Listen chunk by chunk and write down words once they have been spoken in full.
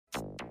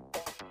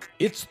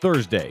It's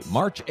Thursday,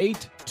 March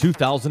 8,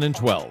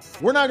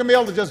 2012. We're not going to be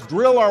able to just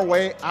drill our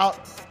way out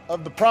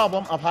of the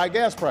problem of high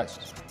gas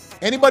prices.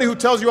 Anybody who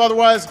tells you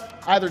otherwise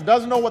either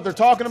doesn't know what they're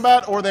talking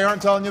about or they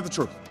aren't telling you the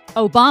truth.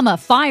 Obama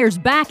fires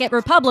back at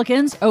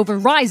Republicans over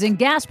rising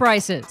gas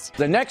prices.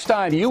 The next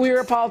time you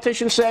hear a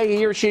politician say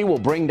he or she will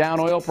bring down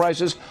oil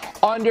prices,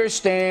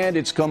 understand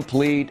it's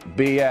complete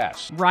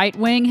BS.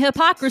 Right-wing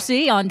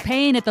hypocrisy on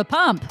pain at the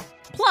pump.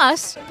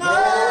 Plus,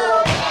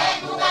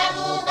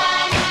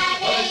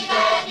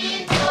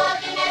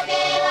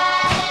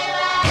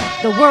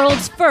 the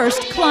world's first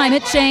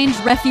climate change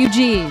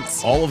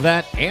refugees. All of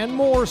that and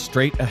more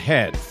straight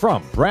ahead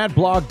from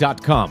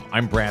BradBlog.com.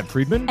 I'm Brad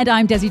Friedman. And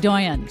I'm Desi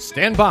Doyen.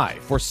 Stand by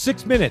for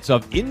 6 minutes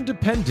of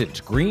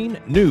independent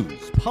green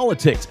news,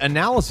 politics,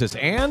 analysis,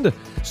 and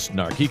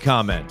snarky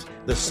comment.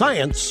 The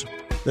science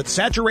that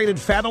saturated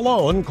fat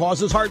alone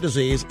causes heart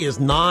disease is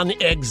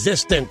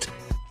non-existent.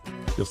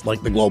 Just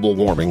like the global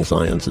warming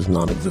science is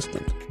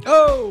non-existent.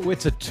 Oh,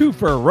 it's a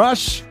twofer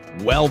rush.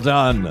 Well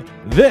done.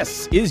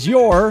 This is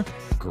your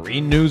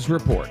Green News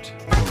Report.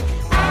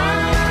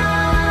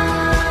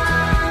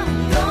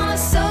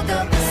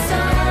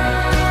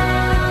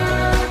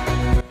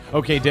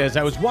 Okay, Des,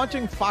 I was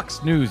watching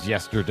Fox News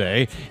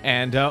yesterday,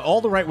 and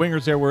all the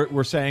right-wingers there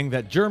were saying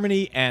that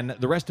Germany and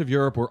the rest of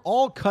Europe were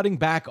all cutting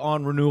back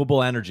on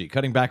renewable energy,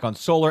 cutting back on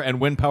solar and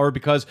wind power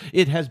because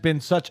it has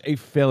been such a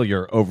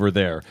failure over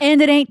there.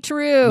 And it ain't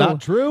true. Not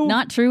true?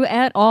 Not true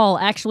at all.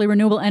 Actually,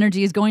 renewable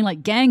energy is going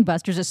like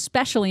gangbusters,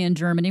 especially in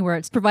Germany, where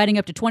it's providing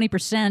up to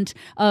 20%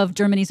 of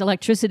Germany's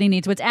electricity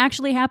needs. What's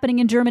actually happening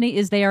in Germany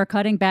is they are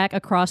cutting back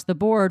across the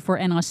board for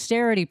an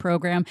austerity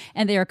program,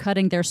 and they are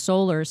cutting their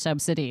solar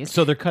subsidies.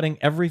 So they're cutting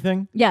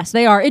everything? Yes,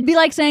 they are. It'd be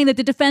like saying that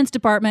the Defense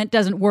Department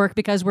doesn't work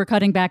because we're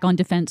cutting back on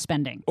defense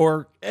spending.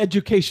 Or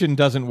education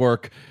doesn't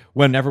work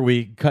whenever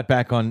we cut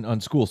back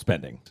on school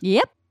spending.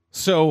 Yep.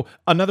 So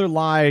another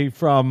lie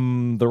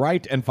from the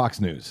right and Fox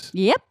News.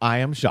 Yep. I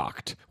am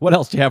shocked. What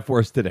else do you have for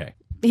us today?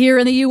 Here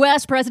in the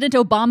U.S., President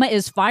Obama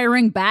is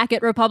firing back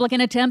at Republican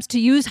attempts to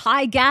use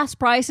high gas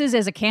prices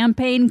as a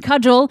campaign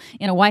cudgel.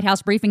 In a White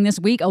House briefing this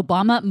week,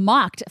 Obama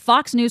mocked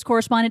Fox News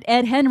correspondent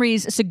Ed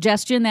Henry's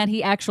suggestion that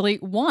he actually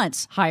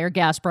wants higher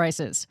gas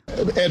prices.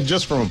 Ed,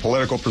 just from a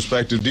political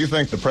perspective, do you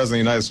think the President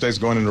of the United States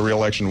going into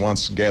re-election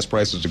wants gas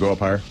prices to go up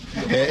higher?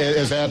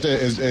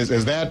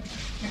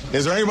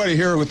 Is there anybody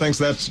here who thinks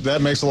that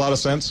makes a lot of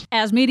sense?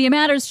 As Media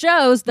Matters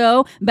shows,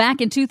 though,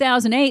 back in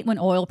 2008, when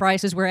oil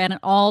prices were at an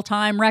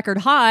all-time record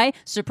high,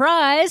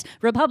 surprise,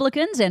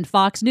 Republicans and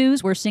Fox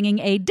News were singing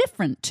a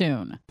different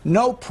tune.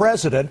 No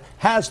president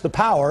has the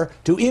power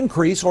to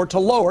increase or to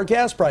lower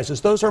gas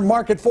prices. Those are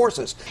market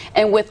forces.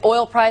 And with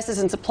oil prices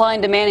and supply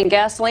and demand in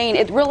gasoline,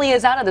 it really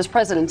is out of this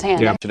president's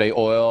hand. Yeah. Today,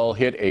 oil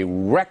hit a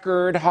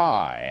record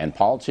high, and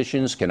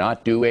politicians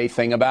cannot do a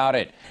thing about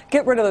it.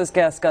 Get rid of those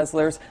gas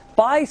guzzlers.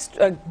 Buy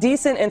a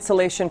decent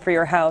insulation for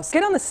your house.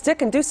 Get on the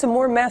stick and do some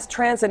more mass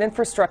transit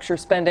infrastructure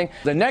spending.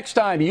 The next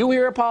time you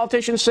hear a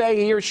politician say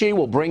he or she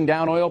will bring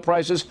down oil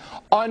prices,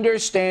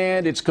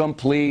 understand it's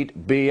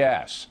complete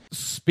BS.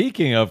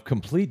 Speaking of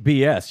complete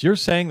BS, you're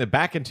saying that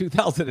back in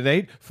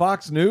 2008,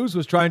 Fox News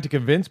was trying to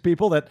convince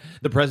people that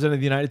the President of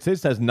the United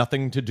States has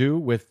nothing to do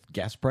with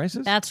gas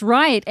prices? That's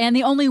right. And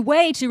the only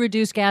way to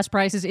reduce gas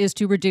prices is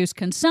to reduce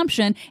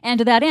consumption. And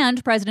to that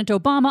end, President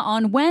Obama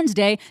on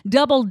Wednesday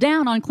doubled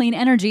down on clean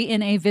energy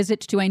in a visit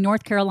to a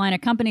North Carolina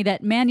company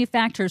that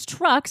manufactures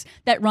trucks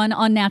that run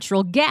on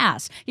natural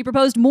gas. He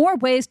proposed more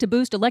ways to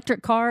boost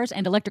electric cars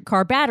and electric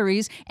car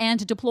batteries and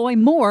to deploy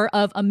more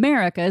of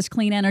America's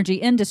clean energy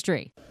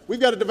industry. We've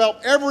got to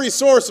develop every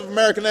source of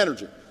American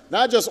energy,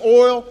 not just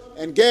oil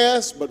and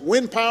gas, but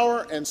wind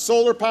power and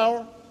solar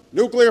power,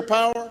 nuclear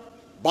power,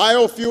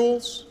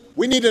 biofuels.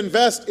 We need to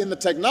invest in the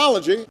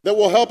technology that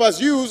will help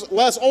us use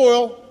less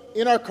oil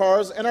in our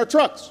cars and our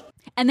trucks.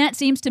 And that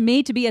seems to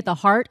me to be at the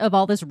heart of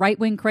all this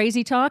right-wing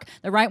crazy talk.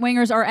 The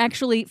right-wingers are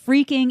actually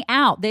freaking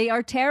out. They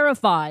are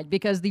terrified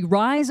because the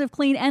rise of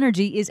clean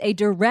energy is a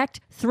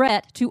direct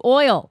threat to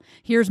oil.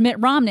 Here's Mitt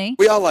Romney.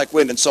 We all like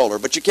wind and solar,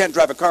 but you can't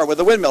drive a car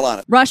with a windmill on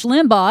it. Rush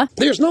Limbaugh.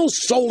 There's no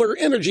solar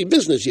energy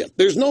business yet.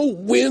 There's no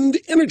wind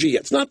energy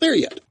yet. It's not there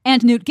yet.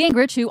 And Newt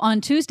Gingrich, who on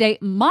Tuesday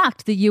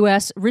mocked the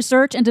U.S.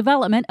 research and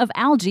development of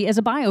algae as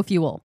a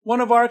biofuel.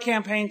 One of our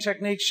campaign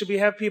techniques should be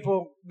have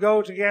people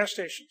go to gas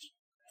stations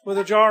with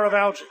a jar of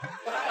algae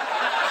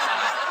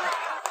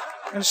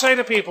and say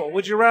to people,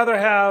 would you rather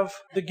have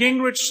the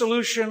Gingrich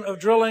solution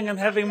of drilling and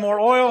having more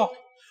oil,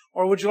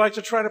 or would you like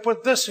to try to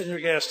put this in your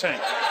gas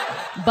tank?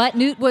 But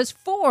Newt was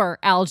for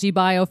algae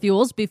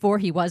biofuels before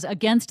he was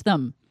against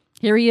them.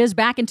 Here he is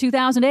back in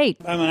 2008.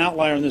 I'm an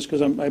outlier in this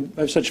because I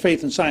have such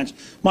faith in science.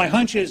 My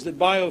hunch is that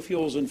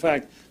biofuels, in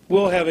fact,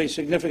 will have a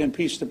significant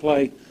piece to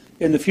play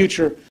in the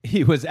future.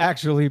 He was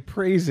actually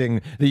praising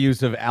the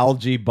use of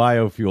algae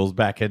biofuels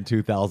back in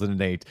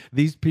 2008.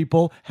 These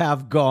people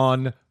have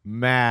gone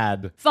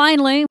mad.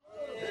 Finally,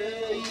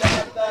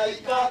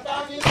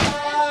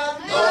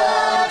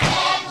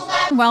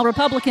 While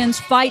Republicans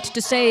fight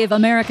to save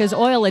America's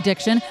oil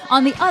addiction,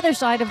 on the other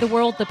side of the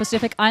world, the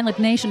Pacific island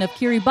nation of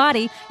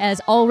Kiribati has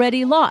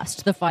already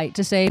lost the fight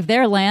to save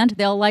their land.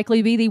 They'll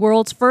likely be the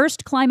world's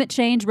first climate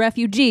change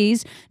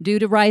refugees due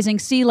to rising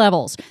sea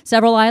levels.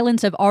 Several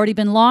islands have already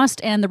been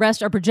lost, and the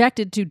rest are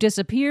projected to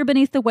disappear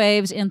beneath the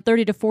waves in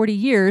 30 to 40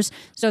 years.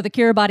 So the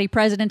Kiribati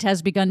president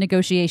has begun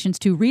negotiations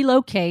to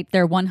relocate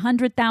their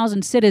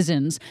 100,000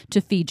 citizens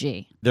to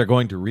Fiji. They're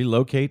going to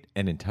relocate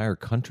an entire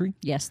country?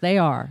 Yes, they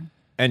are.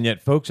 And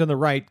yet folks on the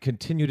right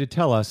continue to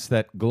tell us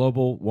that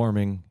global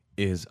warming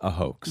is a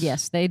hoax.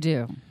 Yes, they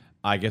do.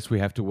 I guess we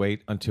have to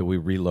wait until we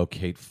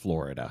relocate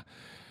Florida.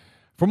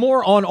 For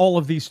more on all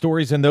of these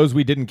stories and those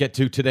we didn't get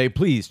to today,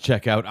 please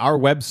check out our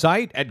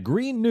website at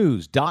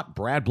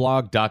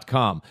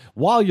greennews.bradblog.com.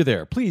 While you're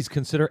there, please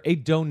consider a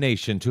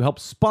donation to help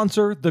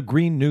sponsor the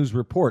Green News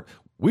Report.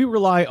 We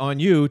rely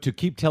on you to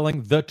keep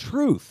telling the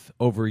truth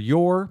over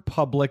your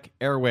public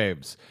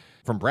airwaves.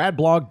 From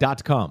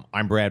bradblog.com,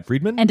 I'm Brad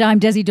Friedman. And I'm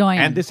Desi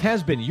Doyen. And this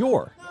has been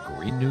your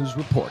Green News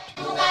Report.